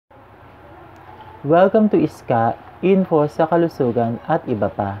Welcome to I.S.K.A, info sa kalusugan at iba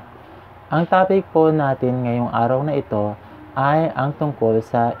pa. Ang topic po natin ngayong araw na ito ay ang tungkol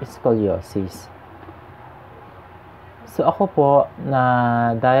sa scoliosis. So ako po,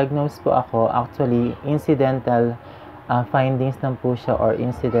 na-diagnose po ako, actually incidental findings lang po siya or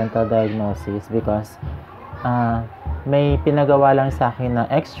incidental diagnosis because may pinagawa lang sa akin na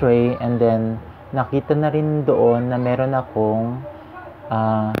x-ray and then nakita na rin doon na meron akong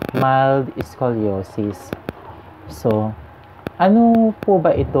mild scoliosis. So, ano po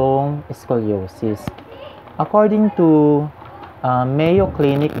ba itong scoliosis? According to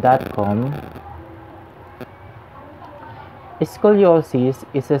mayoclinic.com, scoliosis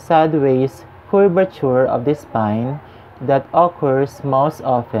is a sideways curvature of the spine that occurs most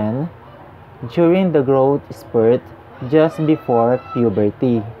often during the growth spurt just before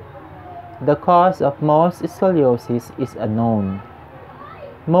puberty. The cause of most scoliosis is unknown.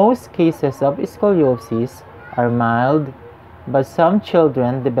 Most cases of scoliosis are mild, but some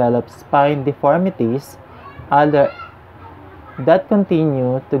children develop spine deformities that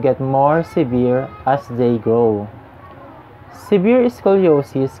continue to get more severe as they grow. Severe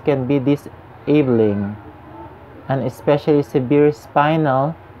scoliosis can be disabling, and especially severe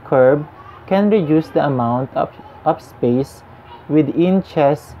spinal curve can reduce the amount of space within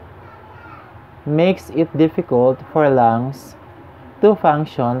chest, makes it difficult for lungs to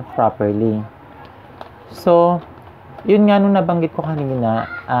function properly. So, yun nga nung nabanggit ko kanina,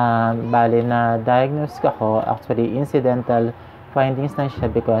 bale na diagnose ako, actually incidental findings lang siya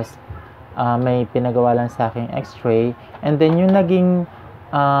because may pinagawa lang sa aking x-ray, and then yung naging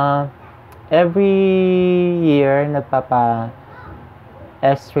every year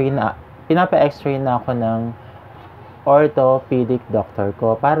pinapa-x-ray na ako ng orthopedic doctor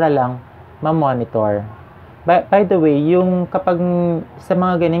ko para lang ma-monitor. By the way, yung kapag sa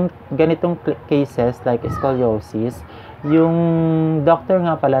mga ganitong cases like scoliosis, yung doctor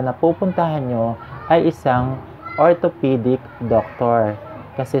nga pala na pupuntahan nyo ay isang orthopedic doctor.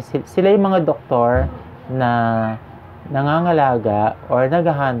 Kasi sila yung mga doktor na nangangalaga or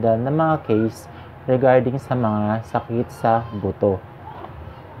nag-handle ng mga case regarding sa mga sakit sa buto.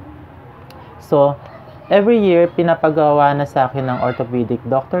 So, every year, pinapagawa na sa akin ng orthopedic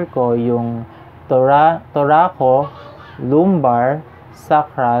doctor ko yung thoraco, lumbar,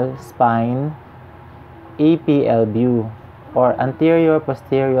 sacral, spine, APL view, or anterior,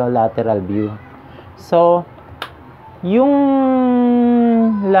 posterior, lateral view. So, yung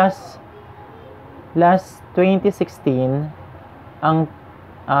last 2016, ang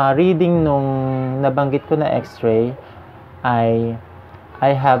reading nung nabanggit ko na x-ray ay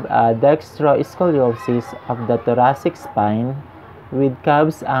I have a dextroscoliosis of the thoracic spine with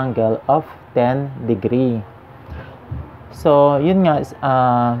Cobb's angle of 10 degree. So, yun nga,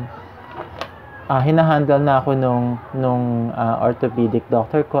 hinahandle na ako nung orthopedic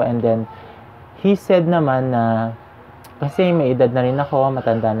doctor ko, and then he said naman na, kasi may edad na rin ako,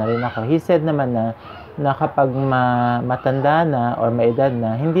 matanda na rin ako, he said naman na kapag matanda na or may edad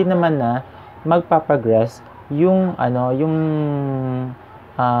na, hindi naman na magpaprogress yung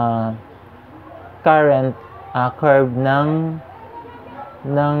current curve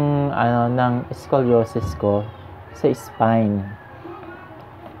ng scoliosis ko sa spine.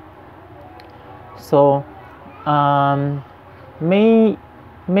 So, may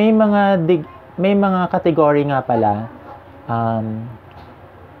mga category nga pala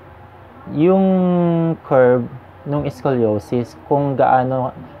yung curve nung scoliosis, kung gaano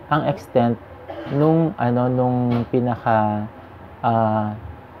ang extent nung pinaka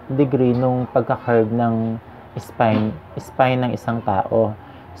degree nung pagka-curve ng spine ng isang tao.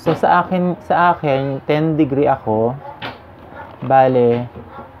 So sa akin 10 degree ako. Bale,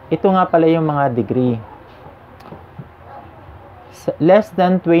 ito nga pala yung mga degree. Less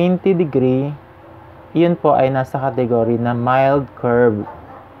than 20 degree, yun po ay nasa category na mild curve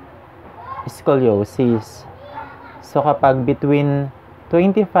scoliosis. So kapag between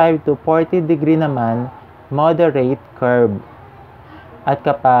 25 to 40 degree naman, moderate curve. At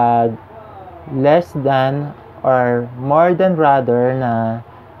kapag less than or more than rather na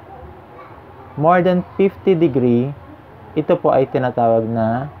more than 50 degree, ito po ay tinatawag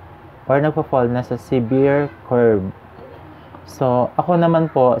na or nagpo-fall na sa severe curve. So, ako naman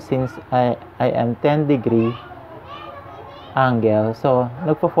po, since I am 10 degree angle, so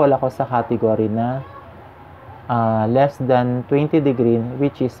nagpo-fall ako sa category na less than 20 degree,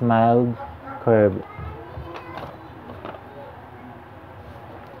 which is mild curve.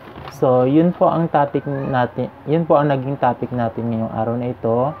 So, yun po ang topic natin, yun po ang naging topic natin ngayong araw na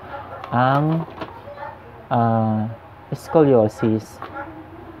ito, ang scoliosis.